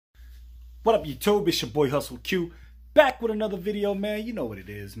What up, YouTube? It's your boy Hustle Q, back with another video, man. You know what it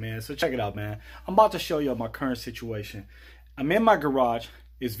is, man. So check it out, man. I'm about to show you my current situation. I'm in my garage.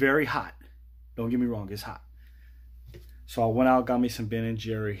 It's very hot. Don't get me wrong, it's hot. So I went out, got me some Ben &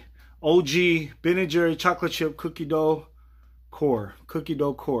 Jerry. OG Ben & Jerry chocolate chip cookie dough core. Cookie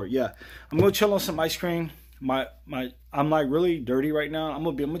dough core. Yeah. I'm gonna chill on some ice cream. I'm like really dirty right now. I'm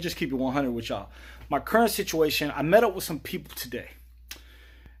gonna just keep it 100 with y'all. My current situation, I met up with some people today.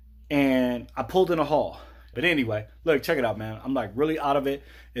 And I pulled in a haul. But anyway, look, check it out, man. I'm like really out of it.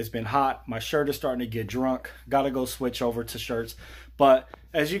 It's been hot. My shirt is starting to get drunk. Gotta go switch over to shirts. But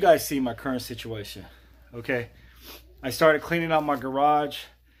as you guys see, my current situation, okay? I started cleaning out my garage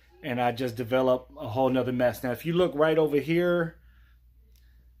and I just developed a whole nother mess. Now, if you look right over here,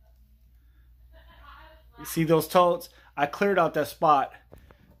 you see those totes? I cleared out that spot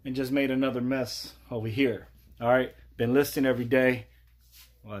and just made another mess over here. All right, been listing every day.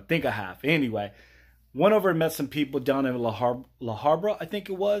 Well, I think I have. Anyway, went over and met some people down in La Habra, I think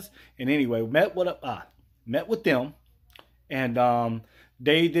it was. And anyway, met with them. And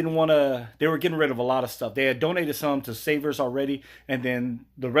they didn't want to, they were getting rid of a lot of stuff. They had donated some to Savers already. And then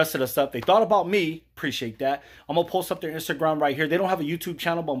the rest of the stuff, they thought about me. Appreciate that. I'm going to post up their Instagram right here. They don't have a YouTube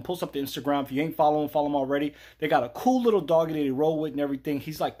channel, but I'm going to post up the Instagram. If you ain't following, follow them already. They got a cool little dog that they roll with and everything.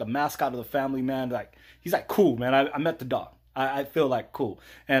 He's like the mascot of the family, man. Like, he's like cool, man. I met the dog. I feel like cool.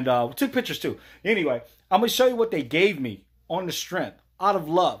 And we took pictures too. Anyway, I'm going to show you what they gave me on the strength. Out of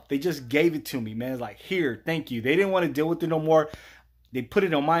love. They just gave it to me, man. It's like, here, thank you. They didn't want to deal with it no more. They put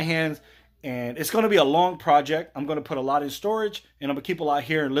it on my hands. And it's going to be a long project. I'm going to put a lot in storage. And I'm going to keep a lot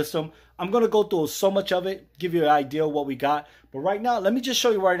here and list them. I'm going to go through so much of it. Give you an idea of what we got. But right now, let me just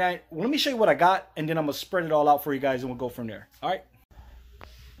show you right now. Let me show you what I got. And then I'm going to spread it all out for you guys. And we'll go from there. All right.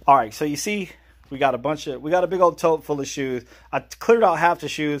 All right. So you see, we got a big old tote full of shoes. I cleared out half the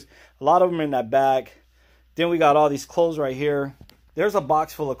shoes. A lot of them in that bag. Then we got all these clothes right here. There's a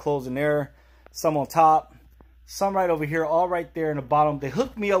box full of clothes in there. Some on top. Some right over here. All right there in the bottom. They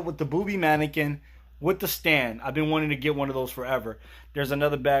hooked me up with the booby mannequin with the stand. I've been wanting to get one of those forever. There's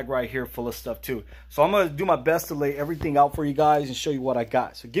another bag right here full of stuff too. So I'm going to do my best to lay everything out for you guys and show you what I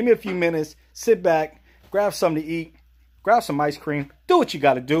got. So give me a few minutes. Sit back. Grab something to eat. Grab some ice cream. Do what you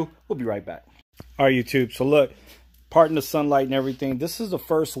got to do. We'll be right back. All right, YouTube. So look, pardon the sunlight and everything. This is the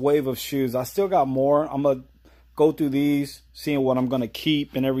first wave of shoes. I still got more. I'm going to go through these, seeing what I'm going to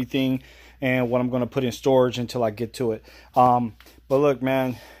keep and everything, and what I'm going to put in storage until I get to it. But look,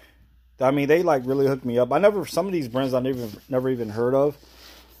 man, I mean, they like really hooked me up. Some of these brands I never even heard of.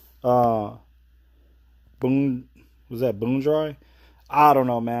 Was that Boon Dry? I don't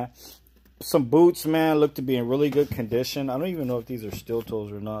know, man. Some boots, man, look to be in really good condition. I don't even know if these are steel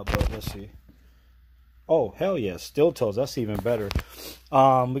toes or not, but let's see. Oh, hell yeah, steel toes. That's even better.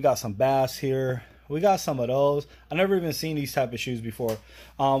 We got some Bass here. We got some of those. I never even seen these type of shoes before.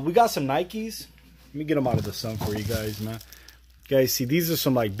 We got some Nikes. Let me get them out of the sun for you guys, man. Guys, see, these are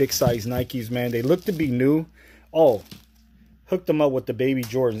some like big size Nikes, man. They look to be new. Oh, hooked them up with the baby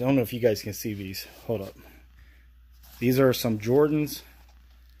Jordans. I don't know if you guys can see these. Hold up. These are some Jordans.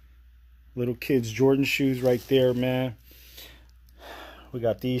 Little kids Jordan shoes right there, man. We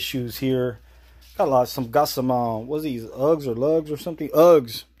got these shoes here. Got some what's these, Uggs or Lugs or something?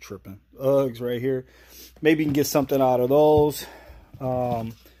 Uggs, tripping. Uggs right here. Maybe you can get something out of those.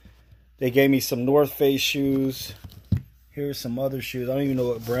 They gave me some North Face shoes. Here's some other shoes. I don't even know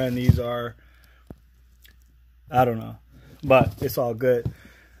what brand these are. I don't know, but it's all good.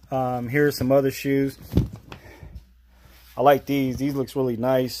 Here's some other shoes. I like these. These looks really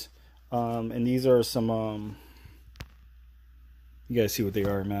nice. And these are some, you guys see what they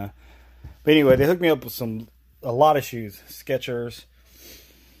are, man. But anyway, they hooked me up with a lot of shoes. Skechers.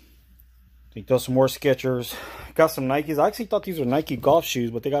 I think those some more Skechers. Got some Nikes. I actually thought these were Nike golf shoes,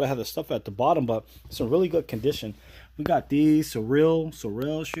 but they got to have the stuff at the bottom, but it's in really good condition. We got these Sorel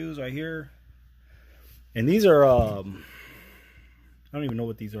shoes right here. And these are, I don't even know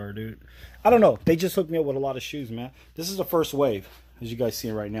what these are, dude. I don't know. They just hooked me up with a lot of shoes, man. This is the first wave, as you guys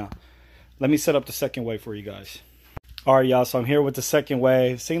see right now. Let me set up the second wave for you guys. All right, y'all, so I'm here with the second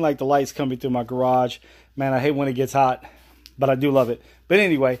wave. Seems like the light's coming through my garage. Man, I hate when it gets hot, but I do love it. But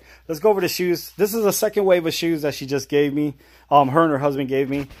anyway, let's go over the shoes. This is the second wave of shoes that she just gave me. Her and her husband gave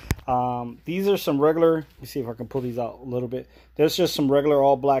me. These are some regular, let me see if I can pull these out a little bit. There's just some regular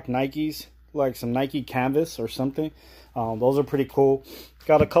all black Nikes, like some Nike Canvas or something. Those are pretty cool.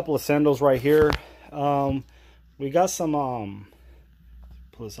 Got a couple of sandals right here. We got some,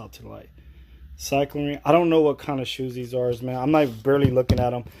 pull this out to the light. Cycling. I don't know what kind of shoes these are, man. I'm not barely looking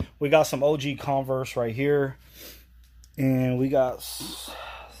at them. We got some OG Converse right here. And we got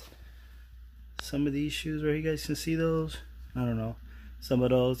some of these shoes right here. You guys can see those. I don't know. Some of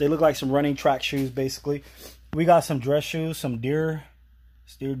those. They look like some running track shoes, basically. We got some dress shoes, some deer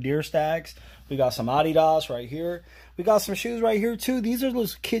stags. We got some Adidas right here. We got some shoes right here too. These are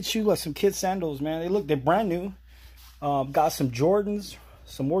those kid shoes, like some kid sandals, man. They're brand new. Got some Jordans,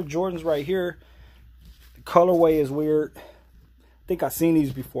 some more Jordans right here. The colorway is weird. I think I've seen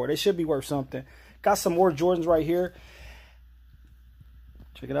these before. They should be worth something. Got some more Jordans right here.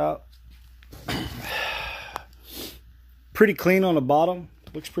 Check it out. Pretty clean on the bottom.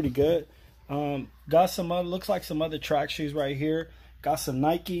 Looks pretty good. Got some other, looks like some other track shoes right here. Got some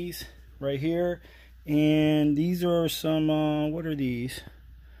Nikes right here. And these are some, what are these?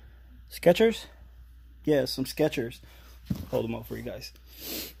 Skechers? Yeah, some Skechers. Hold them up for you guys.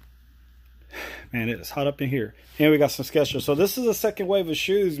 Man, it's hot up in here. And we got some Skechers. So this is the second wave of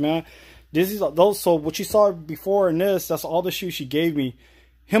shoes, man. This is those. So what you saw before in this, that's all the shoes she gave me.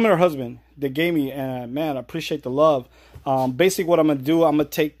 Him and her husband, they gave me. And man, I appreciate the love. Basically what I'm going to do, I'm going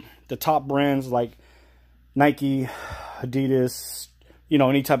to take the top brands like Nike, Adidas, you know,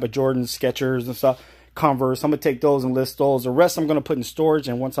 any type of Jordan, Skechers and stuff, Converse. I'm going to take those and list those. The rest I'm going to put in storage.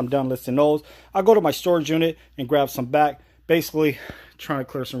 And once I'm done listing those, I'll go to my storage unit and grab some back. Basically, trying to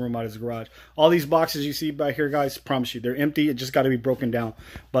clear some room out of his garage. All these boxes you see back here, guys, promise you, they're empty. It just got to be broken down.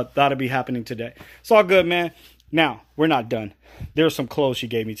 But that'll be happening today. It's all good, man. Now, we're not done. There's some clothes she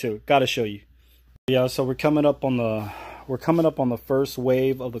gave me too. Got to show you. Yeah, so we're coming up on the first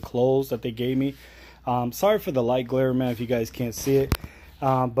wave of the clothes that they gave me. Sorry for the light glare, man, if you guys can't see it.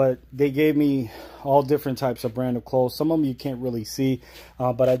 But they gave me all different types of brand of clothes. Some of them you can't really see.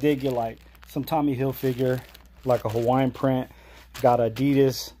 But I did get like some Tommy Hilfiger, like a Hawaiian print. Got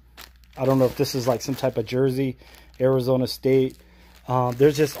Adidas. I don't know if this is like some type of jersey. Arizona State.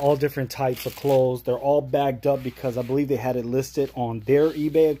 There's just all different types of clothes. They're all bagged up because I believe they had it listed on their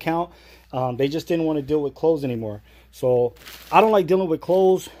eBay account. They just didn't want to deal with clothes anymore. So I don't like dealing with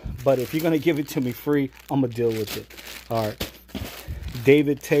clothes, but if you're going to give it to me free, I'm going to deal with it. All right.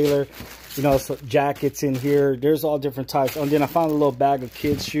 David Taylor, you know, so jackets in here. There's all different types. And then I found a little bag of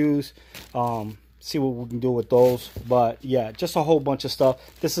kids' shoes. See what we can do with those. But yeah, just a whole bunch of stuff.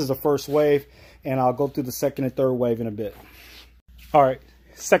 This is the first wave, and I'll go through the second and third wave in a bit. All right,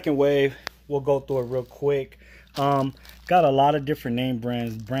 second wave. We'll go through it real quick. Got a lot of different name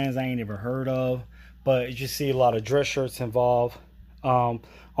brands I ain't never heard of, but you see a lot of dress shirts involved. On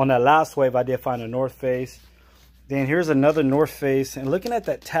that last wave, I did find a North Face. Then here's another North Face, and looking at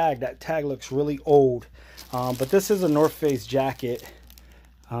that tag looks really old. But this is a North Face jacket.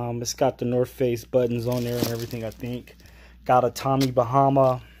 It's got the North Face buttons on there and everything, I think. Got a Tommy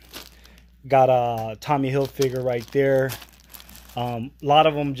Bahama. Got a Tommy Hilfiger right there. A lot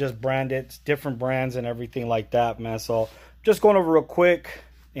of them just branded, different brands and everything like that, man. So just going over real quick.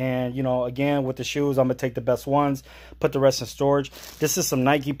 And, you know, again, with the shoes, I'm going to take the best ones, put the rest in storage. This is some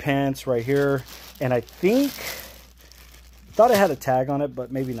Nike pants right here. And I thought it had a tag on it,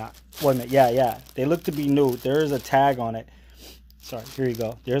 but maybe not. Wait a minute. Yeah. They look to be new. There is a tag on it. Sorry, here you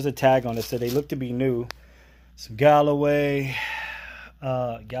go. There's a tag on it, so they look to be new. Some Callaway.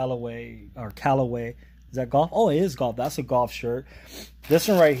 Is that golf? Oh, it is golf. That's a golf shirt. This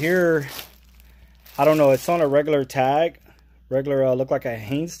one right here, I don't know. It's on a regular tag. Regular, look like a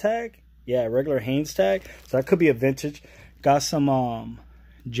Hanes tag. Yeah, regular Hanes tag. So that could be a vintage. Got some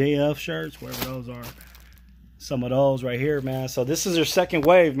JF shirts, wherever those are. Some of those right here, man. So this is your second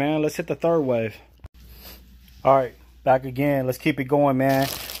wave, man. Let's hit the third wave. All right, back again. Let's keep it going, man.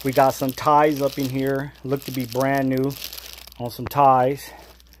 We got some ties up in here. Look to be brand new on some ties.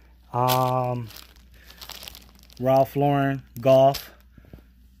 Ralph Lauren Golf,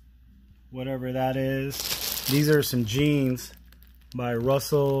 whatever that is. These are some jeans by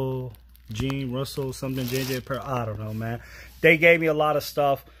Russell something, JJ. I don't know, man. They gave me a lot of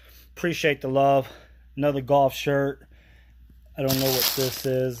stuff. Appreciate the love. Another golf shirt. I don't know what this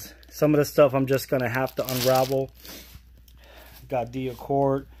is. Some of the stuff I'm just gonna have to unravel. Got D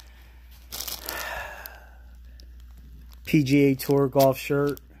Accord. PGA Tour golf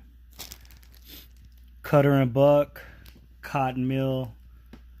shirt. Cutter and Buck, Cotton Mill.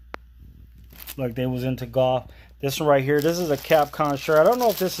 Like they was into golf. This one right here, this is a Capcom shirt. I don't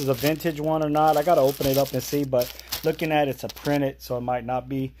know if this is a vintage one or not. I gotta open it up and see, but looking at it's a printed, so it might not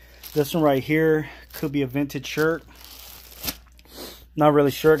be. This one right here could be a vintage shirt. Not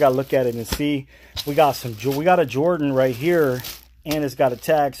really sure. Gotta look at it and see. We got a Jordan right here, and it's got a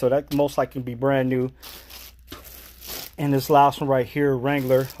tag, so that most likely be brand new. And this last one right here,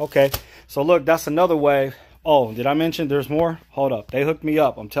 Wrangler. Okay. So look, that's another wave. Oh, did I mention there's more? Hold up. They hooked me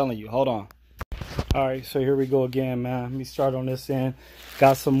up. I'm telling you. Hold on. All right, so here we go again, man. Let me start on this end.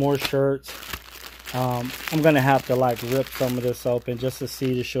 Got some more shirts. I'm gonna have to like rip some of this open just to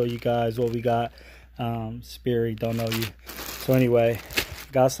see, to show you guys what we got. Spirit, don't know you. So anyway,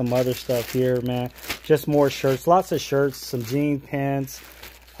 got some other stuff here, man. Just more shirts, lots of shirts, some jean pants.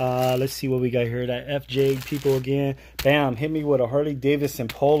 Let's see what we got here. That FJ people again. Bam, hit me with a Harley Davidson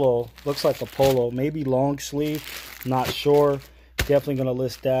polo. Looks like a polo, maybe long sleeve, not sure. Definitely gonna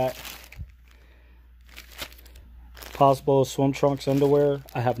list that. Possible swim trunks underwear,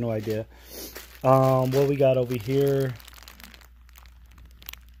 I have no idea. What we got over here,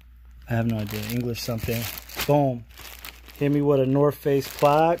 I have no idea. English something. Boom, hit me with a North Face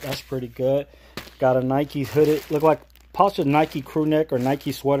plaid. That's pretty good. Got a Nike hooded, look like possibly Nike crew neck or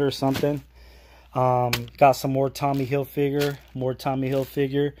Nike sweater or something. Got some more Tommy Hilfiger,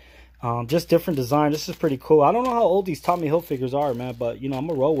 just different design. This is pretty cool. I don't know how old these Tommy Hilfigers are, man, but you know, I'm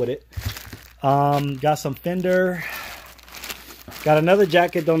gonna roll with it. Got some Fender. Got another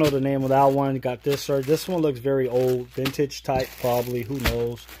jacket, don't know the name of that one. Got this shirt. This one looks very old, vintage type probably, who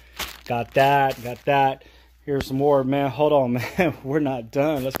knows. Got that. Here's some more, man. Hold on, man. We're not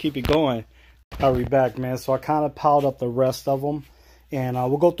done. Let's keep it going. I'll be back, man. So I kind of piled up the rest of them, and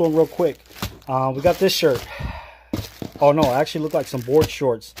we'll go through them real quick. We got this shirt. Oh no, actually look like some board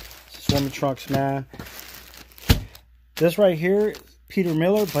shorts, swimming trunks, man. This right here, Peter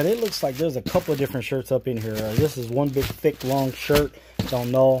Miller, but it looks like there's a couple of different shirts up in here. This is one big thick long shirt.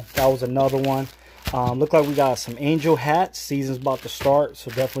 Don't know. That was another one. Look like we got some Angel hats. Season's about to start,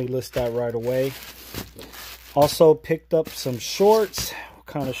 so definitely list that right away. Also picked up some shorts. What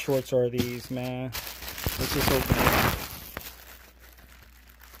kind of shorts are these, man? Let's just open it.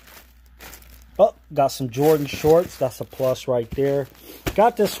 Oh, got some Jordan shorts. That's a plus right there.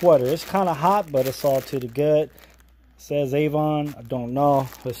 Got this sweater. It's kind of hot, but it's all to the good. Says Avon. I don't know.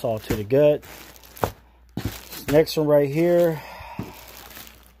 It's all to the good. Next one right here.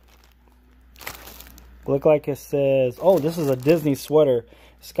 Look like it says, oh, this is a Disney sweater.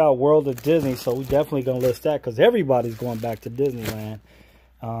 It's got World of Disney, so we definitely gonna list that because everybody's going back to Disneyland.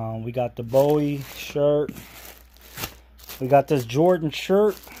 We got the Bowie shirt. We got this Jordan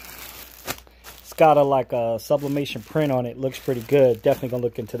shirt. It's got a like a sublimation print on it. Looks pretty good. Definitely gonna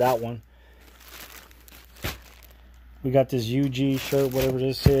look into that one. We got this UG shirt, whatever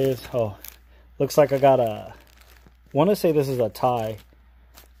this is. Oh, looks like I got a, want to say this is a tie.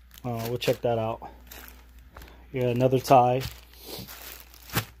 We'll check that out. Yeah, another tie.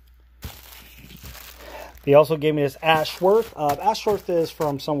 They also gave me this Ashworth. Ashworth is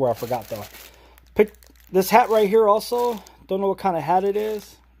from somewhere, I forgot though. Picked this hat right here also. Don't know what kind of hat it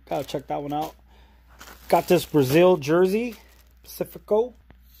is. Gotta check that one out. Got this Brazil jersey. Pacifico.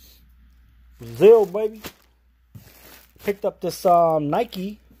 Brazil, baby. Picked up this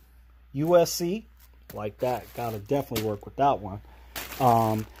Nike USC. Like that. Gotta definitely work with that one.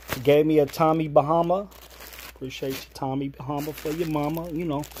 Gave me a Tommy Bahama. Appreciate you, Tommy Bahama, for your mama, you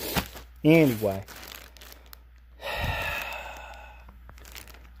know. Anyway. I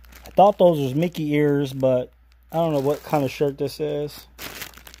thought those was Mickey ears, but I don't know what kind of shirt this is.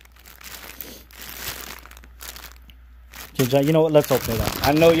 You know what? Let's open it up.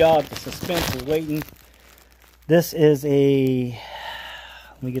 I know y'all, the suspense is waiting. This is a...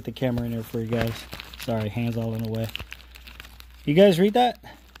 Let me get the camera in there for you guys. Sorry, hands all in the way. You guys read that?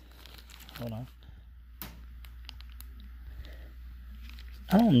 Hold on.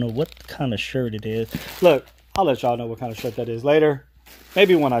 I don't know what kind of shirt it is. Look, I'll let y'all know what kind of shirt that is later.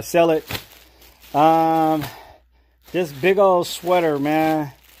 Maybe when I sell it. This big old sweater,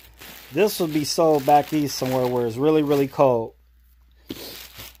 man. This will be sold back east somewhere where it's really, really cold.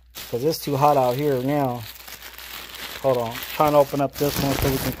 Because it's too hot out here now. Hold on. Trying to open up this one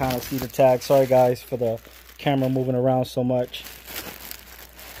so we can kind of see the tag. Sorry, guys, for the camera moving around so much.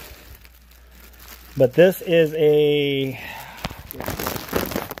 But this is a...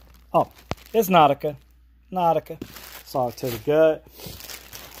 Oh, it's Nautica. Nautica. It's all to the good.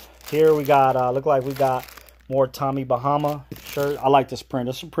 Here we got, look like we got more Tommy Bahama shirt. I like this print.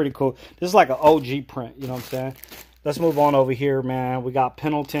 This is pretty cool. This is like an OG print, you know what I'm saying? Let's move on over here, man. We got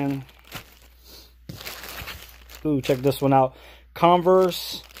Pendleton. Ooh, check this one out.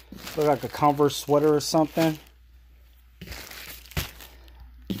 Converse. Look like a Converse sweater or something.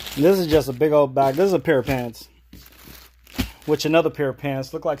 And this is just a big old bag. This is a pair of pants. Which another pair of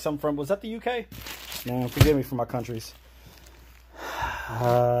pants. Look like something from, was that the UK? Man, forgive me for my countries.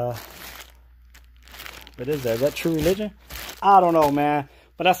 What is that? Is that True Religion? I don't know, man.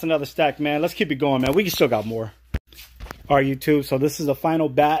 But that's another stack, man. Let's keep it going, man. We still got more. All right, YouTube. So this is a final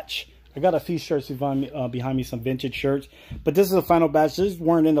batch. I got a few shirts behind me, some vintage shirts. But this is a final batch. These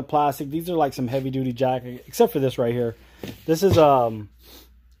weren't in the plastic. These are like some heavy-duty jacket, except for this right here. This is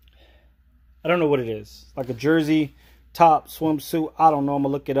I don't know what it is. Like a jersey, top, swimsuit. I don't know. I'm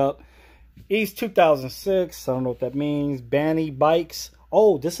going to look it up. East 2006. I don't know what that means. Banny Bikes.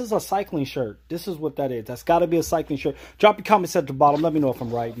 Oh, this is a cycling shirt. This is what that is. That's got to be a cycling shirt. Drop your comments at the bottom. Let me know if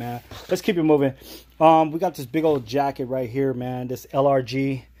I'm right, man. Let's keep it moving. We got this big old jacket right here, man. This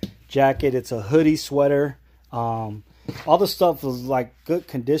LRG jacket. It's a hoodie sweater. All the stuff is like good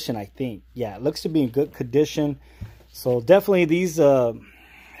condition, I think. Yeah, it looks to be in good condition. So definitely these,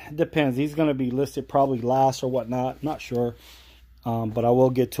 depends. These going to be listed probably last or whatnot. Not sure. But I will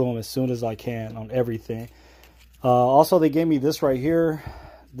get to them as soon as I can on everything. Also, they gave me this right here.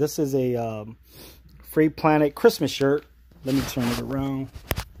 This is a Free Planet Christmas shirt. Let me turn it around.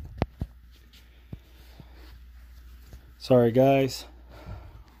 Sorry, guys.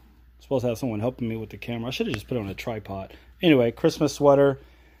 I'm supposed to have someone helping me with the camera. I should have just put it on a tripod. Anyway, Christmas sweater.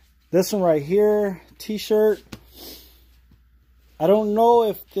 This one right here, t-shirt. I don't know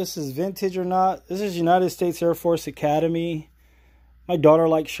if this is vintage or not. This is United States Air Force Academy. My daughter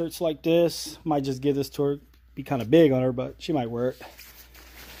likes shirts like this. Might just give this to her. Be kind of big on her, but she might wear it.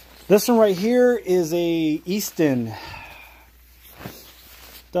 This one right here is a Easton.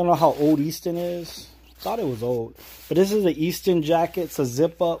 Don't know how old Easton is. Thought it was old. But this is an Easton jacket. It's a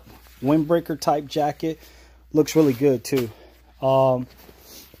zip up windbreaker type jacket. Looks really good too.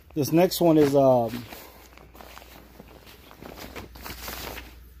 This next one is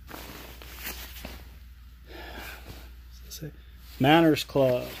Manners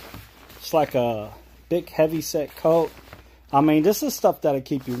Club. It's like a big heavy set coat. I mean, this is stuff that'll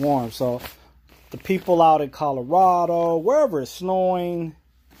keep you warm. So the people out in Colorado, wherever it's snowing,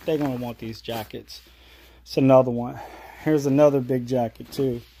 they're gonna want these jackets. It's another one. Here's another big jacket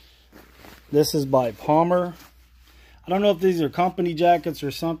too. This is by Palmer. I don't know if these are company jackets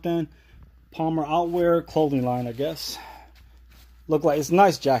or something. Palmer Outwear clothing line, I guess. Look like it's a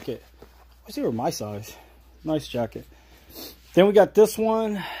nice jacket. I wish they were my size. Nice jacket. Then we got this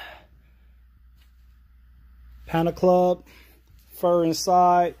one. Panda Club, fur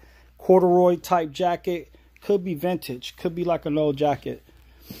inside, corduroy type jacket. Could be vintage, could be like an old jacket.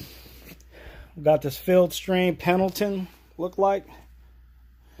 We got this Field Stream Pendleton, look like.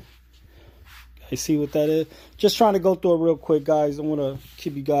 You see what that is? Just trying to go through it real quick, guys. I want to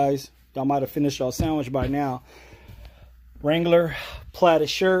keep you guys. Y'all might have finished y'all sandwich by now. Wrangler plaid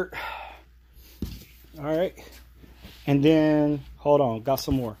shirt. All right. And then, hold on, got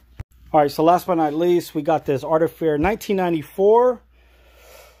some more. All right, so last but not least, we got this Art Affair 1994.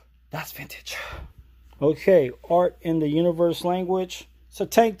 That's vintage. Okay, Art in the Universe language. It's a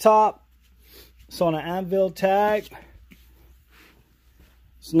tank top. It's on an anvil tag.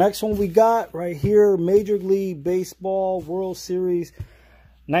 So next one we got right here, Major League Baseball World Series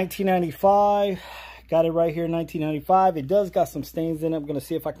 1995. Got it right here, 1995. It does got some stains in it. I'm going to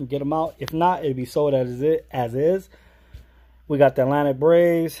see if I can get them out. If not, it'll be sold as is. We got the Atlanta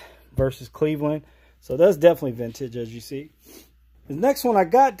Braves versus Cleveland. So that's definitely vintage, as you see. The next one I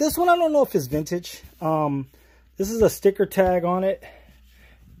got, this one I don't know if it's vintage. This is a sticker tag on it.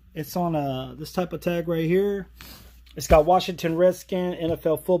 It's on this type of tag right here. It's got Washington Redskins,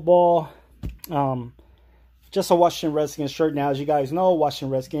 NFL football. Just a Washington Redskins shirt. Now, as you guys know,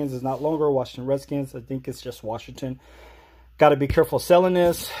 Washington Redskins is not longer Washington Redskins. I think it's just Washington. Got to be careful selling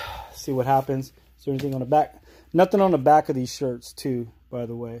this. See what happens. Is there anything on the back? Nothing on the back of these shirts, too, by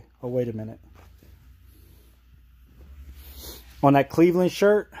the way. Oh, wait a minute. On that Cleveland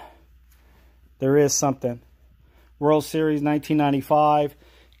shirt, there is something. World Series 1995.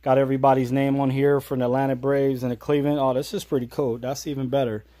 Got everybody's name on here for the Atlanta Braves and the Cleveland. Oh, this is pretty cool. That's even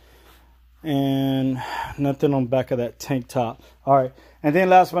better. And nothing on the back of that tank top. All right. And then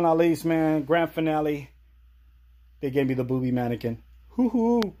last but not least, man, grand finale. They gave me the booby mannequin.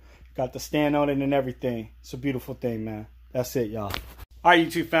 Hoo-hoo. Got the stand on it and everything. It's a beautiful thing, man. That's it, y'all. All right,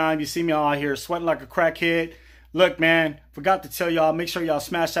 YouTube fam. You see me all out here sweating like a crackhead. Look, man, forgot to tell y'all, make sure y'all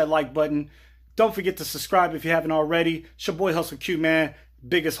smash that like button. Don't forget to subscribe if you haven't already. It's your boy Hustle Q, man.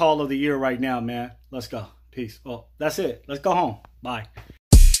 Biggest haul of the year right now, man. Let's go. Peace. Oh, that's it. Let's go home. Bye.